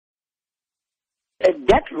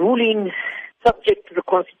That ruling subject to the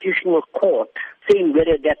Constitutional Court saying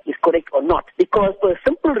whether that is correct or not. Because for a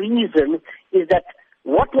simple reason is that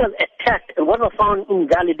what was attacked and what was found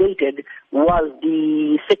invalidated was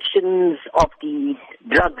the sections of the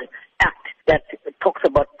Drug Act that talks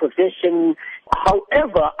about possession.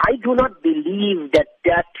 However, I do not believe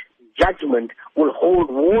that judgment will hold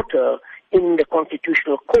water in the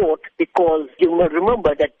Constitutional Court, because you must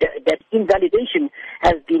remember that invalidation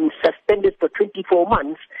has been suspended for 24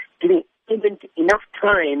 months, giving even enough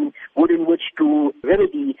time within which to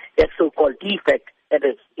remedy that so-called defect that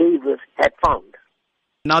the Davis had found.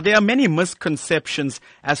 Now, there are many misconceptions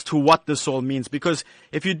as to what this all means, because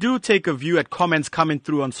if you do take a view at comments coming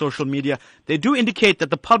through on social media, they do indicate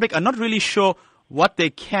that the public are not really sure what they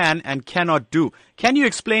can and cannot do. Can you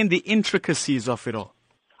explain the intricacies of it all?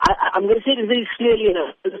 I'm going to say this very clearly,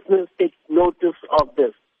 and listeners take notice of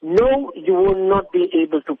this. No, you will not be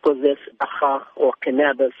able to possess Dagga or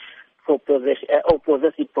cannabis for possession, or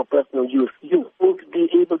possess it for personal use. You won't be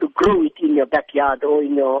able to grow it in your backyard or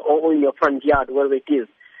in your front yard, wherever it is,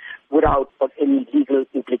 without any legal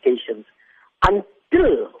implications.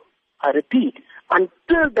 Until, I repeat,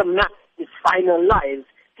 until the map is finalized,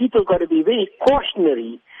 people got to be very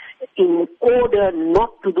cautionary in order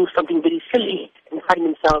not to do something very silly and find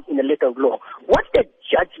themselves in a letter of law. What the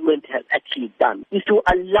judgment has actually done is to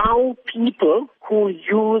allow people who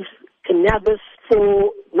use cannabis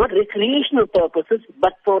for not recreational purposes,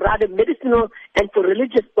 but for rather medicinal and for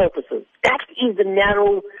religious purposes. That is the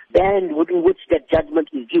narrow band within which that judgment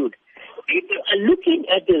is viewed. People are looking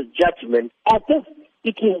at this judgment as if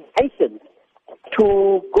it is licensed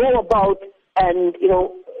to go about and,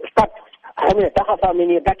 start having a Dagga farm in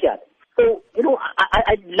your backyard. So,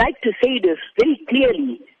 I'd like to say this very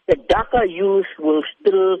clearly, that Dagga use will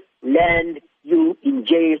still land you in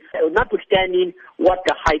jail, notwithstanding what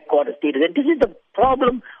the High Court has stated. And this is the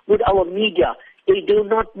problem with our media. They do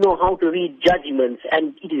not know how to read judgments,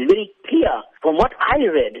 and it is very clear from what I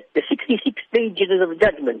read, the 66 pages of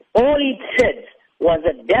judgment. All it said was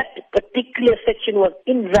that particular section was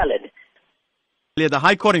invalid. The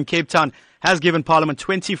High Court in Cape Town has given Parliament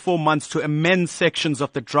 24 months to amend sections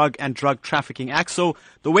of the Drug and Drug Trafficking Act. So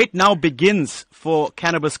the wait now begins for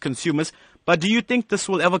cannabis consumers. But do you think this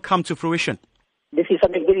will ever come to fruition? This is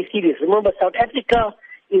something very serious. Remember, South Africa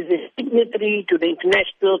is a signatory to the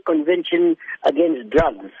International Convention Against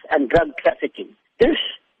Drugs and Drug Trafficking. This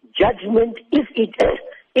judgment, if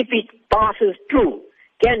it passes through,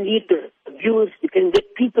 can lead to abuse. You can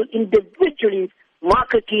get people individually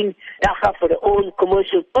marketing Dagga for their own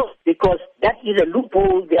commercial purpose, because that is a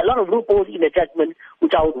loophole. There are a lot of loopholes in the judgment,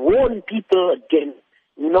 which I would warn people against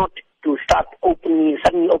not to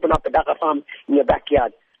suddenly open up a Dagga farm in your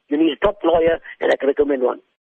backyard. You need a top lawyer, and I can recommend one.